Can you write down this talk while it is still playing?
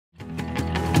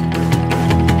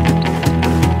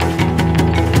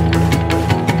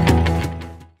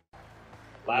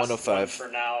Last one 105. for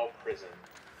now, prison.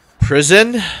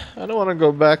 Prison? I don't want to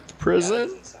go back to Yeah, that prison.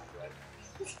 doesn't sound right.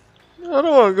 I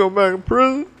don't want to go back to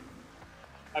prison.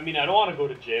 I mean, I don't want to go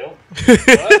to jail.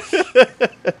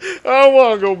 I don't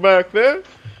want to go back there.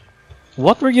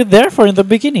 What were you there for in the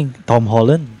beginning, Tom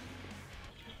Holland?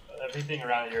 Everything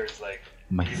around here is like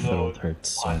My reload, throat hurts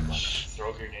so punch, much.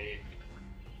 throw grenade.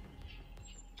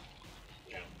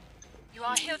 You know. You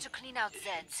are here to clean out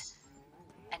Zeds.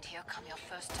 And here come your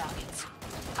first targets.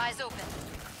 Eyes open.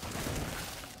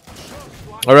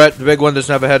 Alright, the big one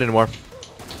doesn't have a head anymore.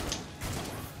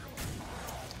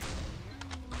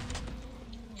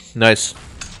 Nice.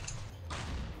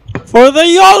 For the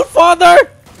Yall Father!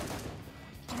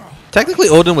 Technically,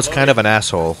 Odin was kind of an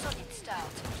asshole. Solid start.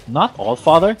 Not All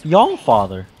Father, Yall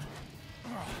Father.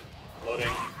 Loading.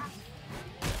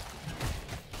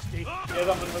 Yeah,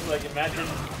 like imagine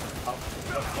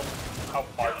how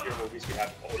far tier movies we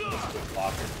have Odin with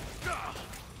Locker.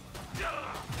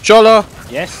 Cholo,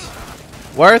 Yes.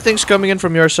 why are things coming in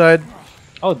from your side?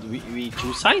 Oh, we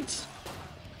choose sides?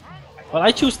 Well,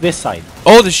 I choose this side.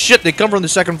 Oh, the shit, they come from the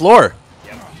second floor.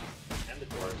 Yep. And the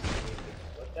doors.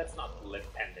 But that's not lip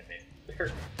pendant.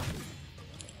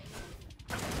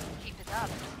 Keep it up.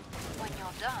 When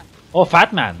you're done. Oh,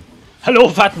 Fat Man. Hello,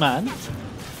 Fat Man.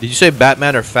 Did you say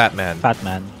Batman or Fat Man? Fat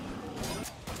Man.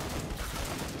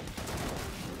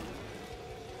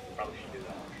 Probably should do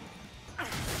that.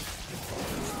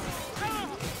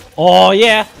 Oh,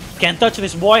 yeah. Can't touch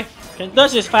this boy. Can't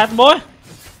touch this fat boy.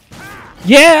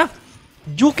 Yeah.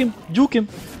 Juke him. Juke him.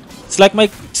 It's like my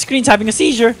screen's having a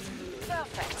seizure.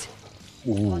 Perfect.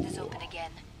 Pod is open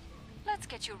again. Let's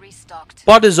get you restocked.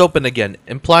 Pod is open again,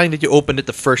 implying that you opened it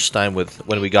the first time with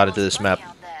when we got into this map.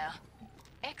 Out there.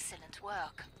 Excellent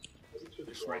work.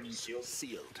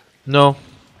 Sealed. No,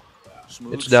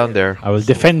 it's down there. I will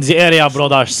defend the area,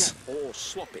 brothers. Or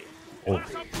sloppy.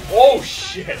 Oh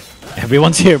shit!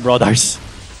 Everyone's here, brothers.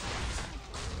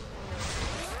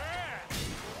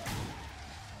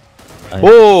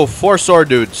 Oh, 4 sword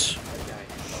dudes.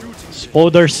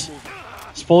 Spoders.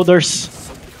 Spoders.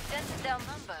 Dented their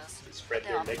numbers. Spread They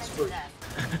their are legs put for to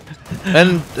death.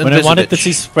 And When I wanted to Visibitch.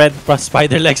 see spread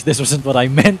spider legs, this wasn't what I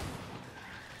meant.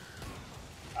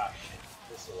 Ah shit.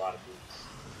 This is a lot of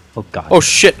boots. Oh god. Oh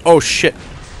shit, oh shit.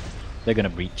 They're gonna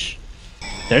breach.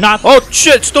 They're not. Oh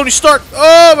shit, it's Tony Stark.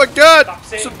 Oh my god. Stop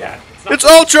saying that. It's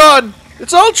Ultron.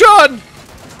 It's Ultron.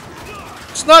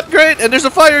 It's not great, and there's a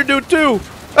fire dude too.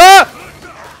 Ah!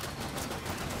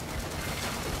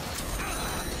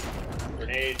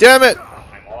 Grenade. Damn it.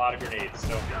 I'm all out of grenades,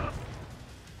 so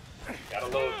gotta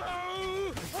load.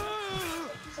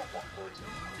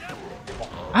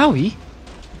 Owie.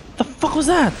 What the fuck was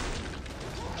that?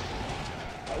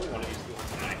 Probably one of these dudes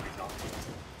is an angry donkey.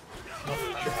 Not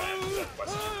really sure how to answer that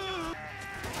question.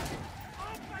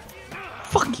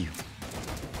 Fuck you.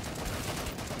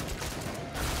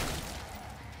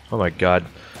 Oh my god.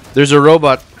 There's a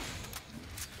robot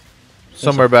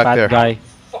somewhere back Fat there. guy.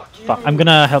 Fuck you! Fuck. I'm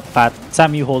gonna help Fat.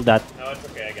 Sam, you hold that. No, it's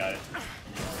okay, I got it.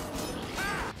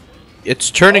 It's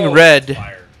turning Oh, red.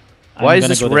 fire. Why I'm is gonna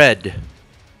this go there. red?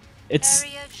 It's.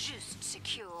 Area just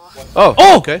secure. Oh,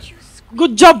 Oh! okay.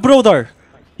 Good job, brother.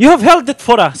 You have held it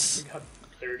for us. We got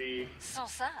 30. Sans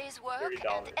ça, his work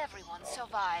 $30. and everyone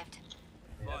survived.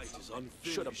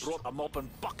 Should have brought a mop and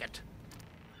bucket.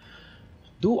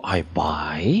 Do I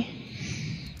buy?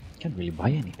 Can't really buy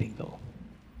anything though.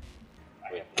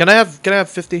 Can I have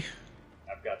 50?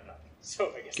 I've got nothing.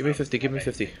 So I guess Give me not. 50, give me Okay.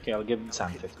 50. Okay, I'll give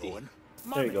Sam 50.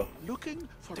 There you go. Looking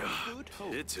for a good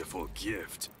home. Pitiful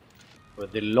gift.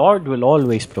 But the Lord will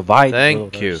always provide.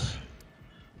 Thank you. brothers.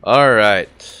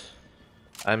 Alright.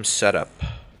 I'm set up.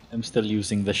 I'm still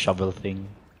using the shovel thing.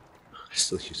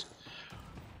 Still use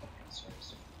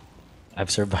I've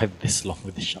survived this long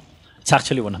with the shovel. It's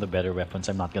actually one of the better weapons,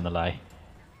 I'm not gonna lie.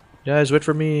 Guys, wait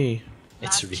for me.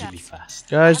 It's Last really chance. fast.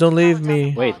 Guys, don't leave Power down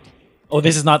me. the Wait. pod. Oh,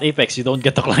 this is not Apex, you don't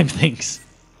get to climb things.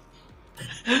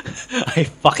 I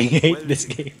fucking hate this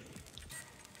game.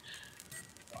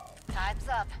 Time's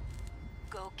up.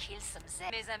 Go kill some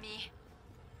Zeds. Mes amis.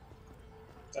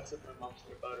 That's what my mom's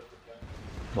about it.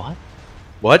 What?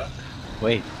 What?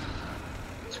 Wait.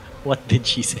 What did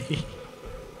she say?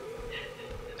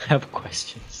 I have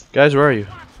questions. Guys, where are you?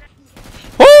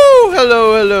 Oh,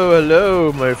 hello, hello,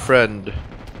 hello, my friend.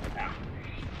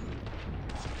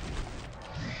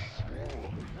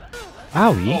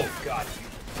 Owie. Oh god.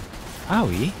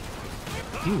 Owie.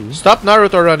 You Stop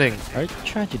Naruto running. are a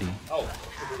tragedy. Oh,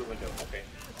 through the window. Okay.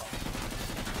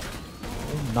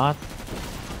 You're not.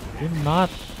 You're not.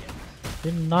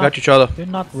 You're not. Got you, Cholo. You're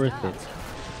not worth it.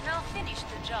 Now finish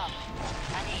the job.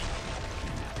 Allez.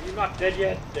 not dead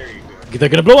yet. There you go. They're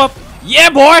gonna blow up. Yeah,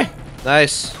 boy.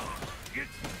 Nice.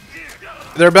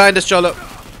 They're behind us, Cholo.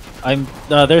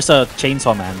 There's a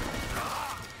chainsaw man.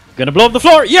 Gonna blow up the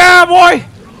floor. Yeah, boy.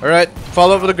 All right,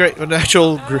 follow up with the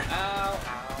actual.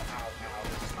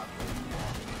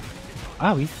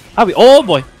 Owie. Oh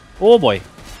boy. Oh boy.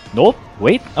 Nope.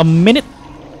 Wait a minute.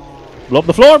 Blow up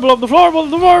the floor. Blow up the floor. Blow up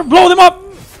the floor. Blow them up.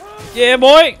 Yeah,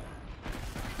 boy.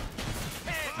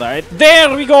 Right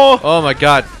there we go. Oh my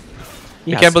god!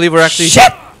 Yes. I can't believe we're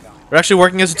actually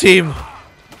working as a team.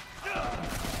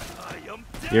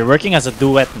 You're working as a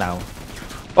duet now.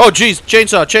 Oh jeez,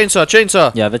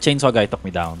 chainsaw! Yeah, the chainsaw guy took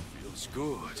me down. Feels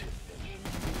good.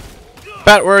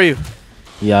 Pat, where are you?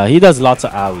 Yeah, he does lots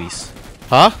of owies.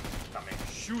 Huh?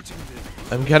 Shooting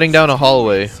them. I'm heading down a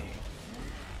hallway.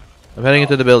 I'm heading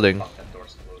into the building. Fuck, that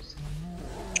door's closed.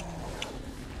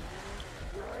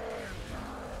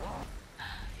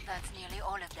 That's nearly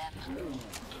all of them.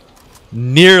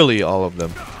 Nearly all of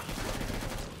them.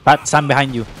 Pat, Sam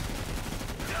behind you.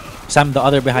 Sam, the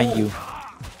other behind you.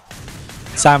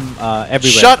 Sam, everywhere.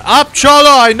 Shut up, Cholo!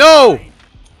 I know.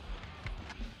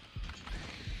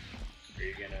 Are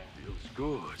you gonna? Feels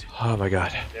good. Oh my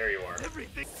god. There you are.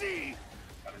 Everything. See.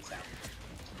 Come and Sam.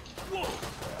 Whoa.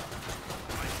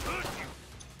 I hurt you.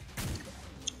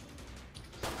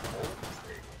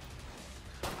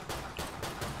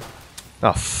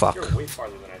 Oh fuck. You're way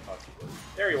farther than I thought you were.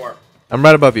 There you are. I'm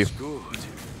right above you. Good.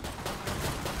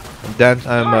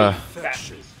 I'm Fat piece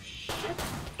of shit.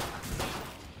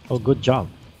 Oh, good job.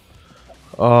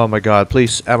 Oh my god,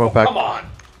 please, ammo pack. Come on.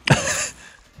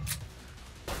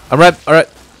 Alright.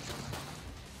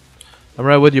 I'm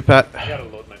right with you, Pat. I gotta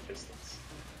load my pistols.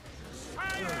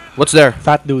 What's there?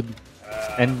 Fat dude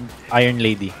and Iron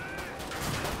Lady.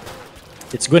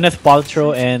 It's Gwyneth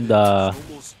Paltrow and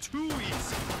Almost too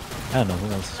easy. I don't know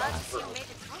who else. Glad you made it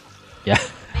through.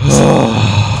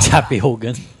 Yeah. Chappie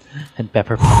Hogan and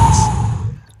Pepper Potts.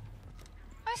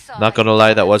 I saw Not gonna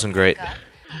lie, that wasn't great. gun.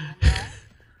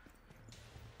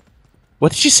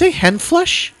 What did you say? Hen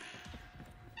flesh?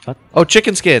 What? Oh,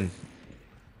 chicken skin.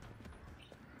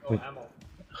 Oh, ammo.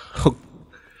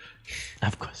 I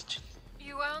have questions.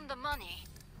 You earned the money.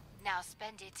 Now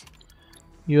spend it.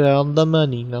 You earned the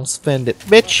money, now spend it,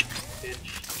 bitch. Bitch.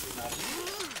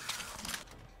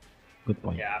 Good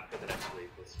point. Yeah, after the next wave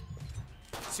was.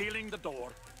 Sealing the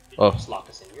door. Did Oh. you just lock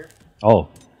us in here? Oh,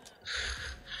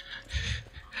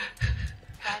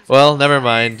 Well, never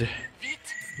mind.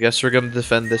 Guess we're gonna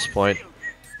defend this point.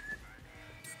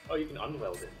 Oh, you can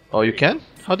unweld it. Oh, you can?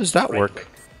 How does that work?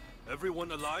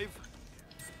 Everyone alive?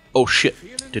 Oh shit!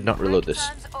 Did not reload this.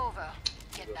 Time's over.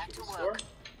 Get back to work.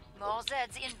 More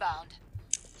Zeds inbound.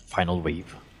 final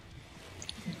wave.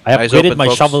 I Eyes upgraded open, my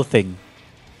folks. shovel thing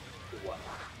What?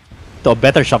 to a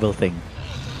better shovel thing.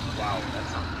 Wow,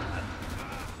 that's not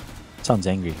bad. Sounds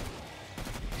angry.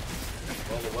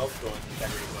 Well, the wealth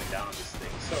integrity going down on this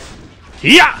thing, so.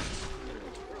 Yeah!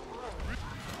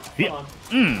 Come on.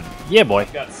 Yeah, boy.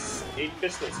 We've got 8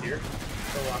 pistols here.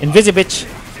 So, Invisibitch.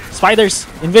 Spiders.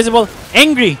 Invisible.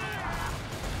 Angry.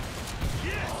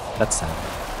 That's sad.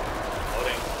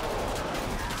 loading.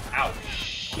 Ow,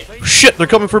 shit. Shit! They're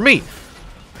coming for me.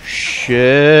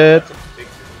 Shit! That's a big.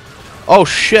 Oh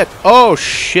shit! Oh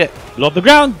shit! Blow up the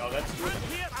ground. Oh, that's good.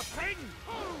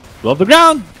 Blow up the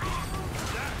ground.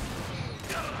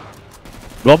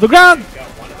 Blow up the ground. Got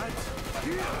one of them.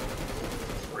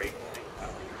 Great thing.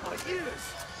 Like this.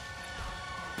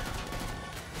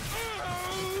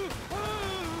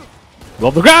 Blow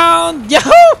up the ground.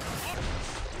 Yahoo!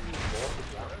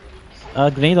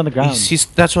 Grenade on the ground.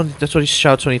 That's what he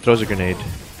shouts when he throws a grenade.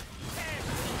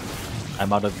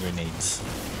 I'm out of grenades.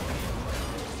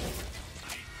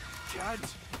 Can't.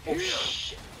 Oh,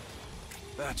 shit.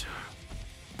 Better.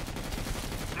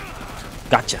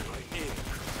 Gotcha.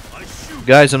 I shoot.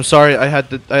 Guys, I'm sorry. I had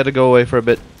to go away for a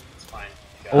bit. It's fine.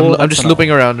 You got Oh, it. I'm that's just enough.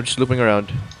 looping around. I'm just looping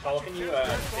around. Paul, can you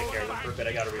take care of them for a bit?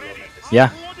 I gotta reload my pistol. Yeah.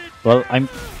 Well, I'm.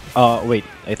 Wait.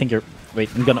 I think you're. Wait.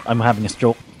 I'm having a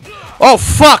stroke. Oh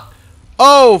fuck!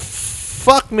 Oh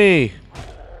fuck me!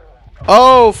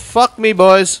 Oh fuck me,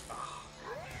 boys!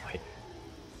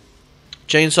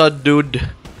 Chainsaw dude.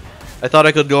 I thought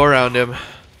I could go around him.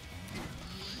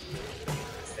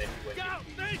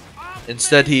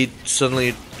 Instead, he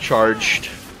suddenly charged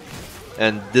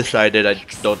and decided I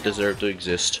don't deserve to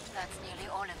exist. That's nearly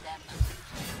all of them.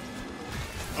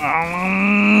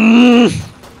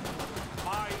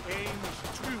 My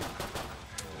aim's true.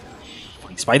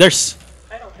 Fucking spiders.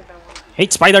 I don't think I want.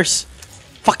 Hate spiders.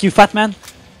 Fuck you, fat man.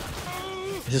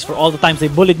 This is for all the times they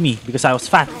bullied me because I was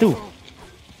fat too.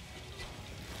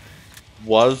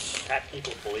 Was? Fat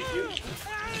people bully you.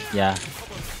 Yeah.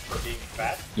 For being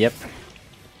fat? Yep.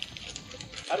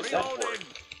 How does that work?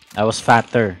 I was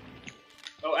fatter.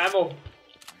 Oh, ammo!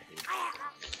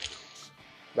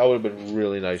 That would have been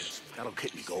really nice. That'll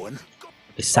keep me going.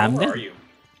 Is Sam Where are dead? you?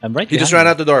 I'm right He just behind ran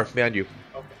you. out the door behind you.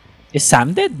 Okay. Is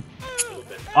Sam dead? A little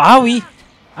bit. Owie!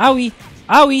 Owie!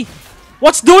 Owie!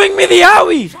 What's doing me the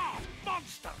owie?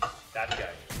 That guy.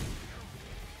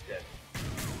 Dead.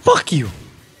 Fuck you!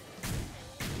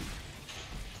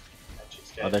 That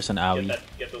chick's dead. Oh, there's an owie.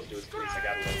 Get those dudes, please. I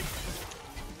gotta load.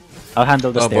 I'll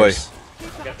handle the Oh, boy. stairs.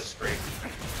 I'll get the spray.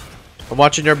 I'm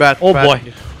watching your bat. Oh Pat.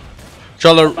 boy.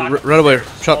 Cholo, run away.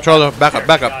 Cholo, back up,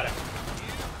 back Got up. him.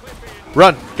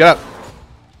 Run, get up.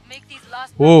 Make these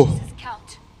last Whoa. purchases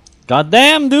count.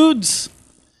 Goddamn, dudes!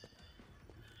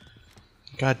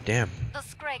 God damn. The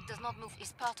Scrag does not move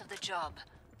is part of the job.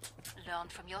 Learn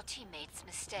from your teammates'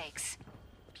 mistakes.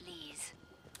 Please.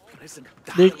 Listen,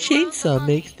 The chainsaw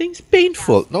makes things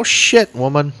painful. No shit,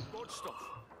 woman.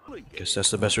 Guess that's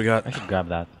the best we got. I should grab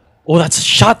that. Oh, that's a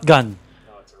shotgun!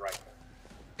 No, it's a rifle.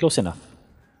 Close enough.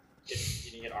 You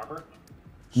need get armor?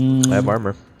 I have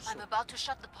armor. I'm about to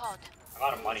shut the pod. I'm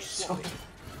out of money, so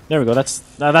There we go, that's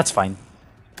fine.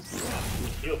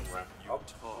 heal from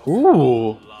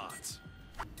Ooh!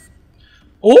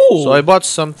 Oh! So I bought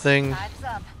something. Time's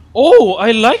up. Oh,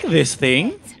 I like this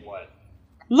thing! What?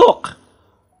 Look!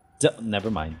 Never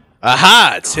mind.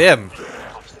 Aha, it's him.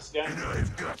 Punch this guy?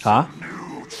 Huh?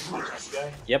 Punch this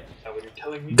guy? Yep. Is that what you're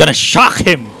telling me? Gonna shock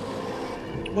him!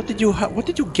 What did you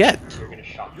get? You're gonna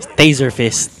shock me? Taser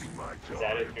fist. Is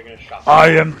that it? You're gonna shock I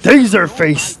am taser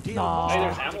faced! Hey, Nah.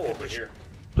 there's ammo over here.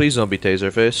 Please don't be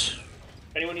taser face.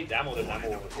 If anyone needs ammo, there's ammo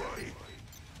over here.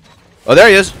 Oh, there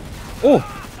he is. Oh!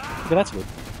 Okay, that's good.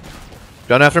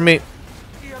 Run after me.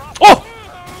 Oh!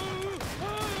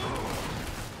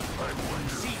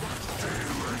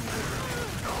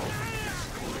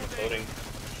 Loading.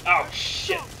 Oh,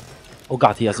 shit! Oh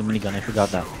god, he has a minigun, I forgot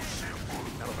that.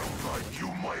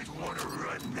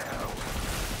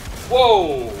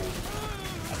 Whoa!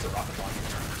 That's a rocket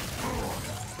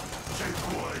launcher.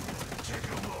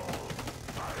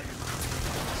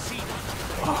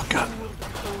 Oh god.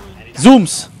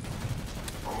 Zooms!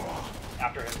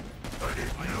 After him.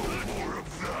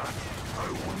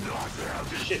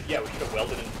 Shit, yeah, we should have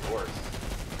welded in the doors.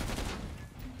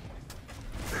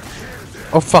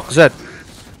 Oh fuck, Zed.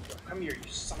 Come here, you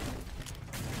son of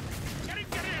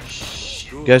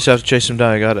You guys have to chase him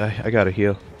down. I gotta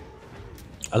heal.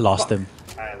 I lost him.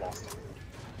 I lost him.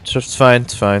 It's fine.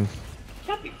 It's fine.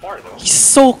 Can't be far though. He's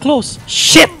so close!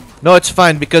 Shit! No, it's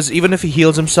fine because even if he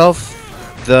heals himself,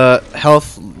 the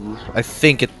health, I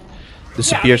think it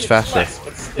disappears faster. Less,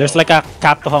 but still. There's like a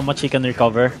cap to how much he can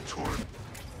recover.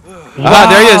 Ah,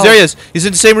 there he is. There he is. He's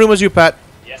in the same room as you, Pat.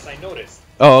 Yes, I noticed.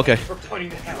 Oh, okay. We're pointing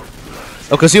that out.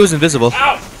 Oh, because he was invisible.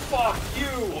 Ow! Fuck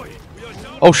you!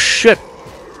 Oh shit. I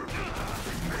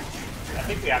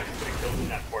think we actually could have killed him in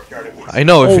that courtyard if we I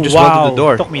know. If Oh you just wow, welded the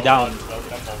door. took me down.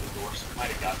 welded up all the doors.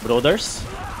 Might have got Brothers?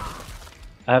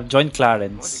 I have joined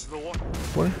Clarence.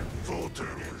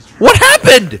 What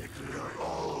happened?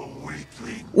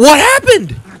 What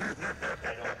happened? I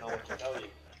don't know what to tell you.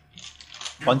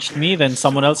 Punched me, then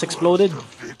someone else exploded. Not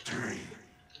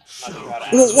sure how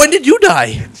to When did you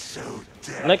die?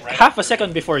 Like half a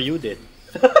second before you did.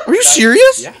 Are you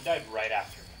serious? He died right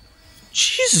after me.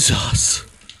 Jesus.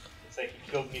 It's like he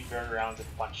killed me, turned around,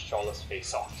 and punched Cholo's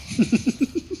face off.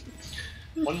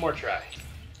 One more try.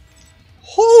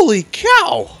 Holy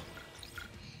cow.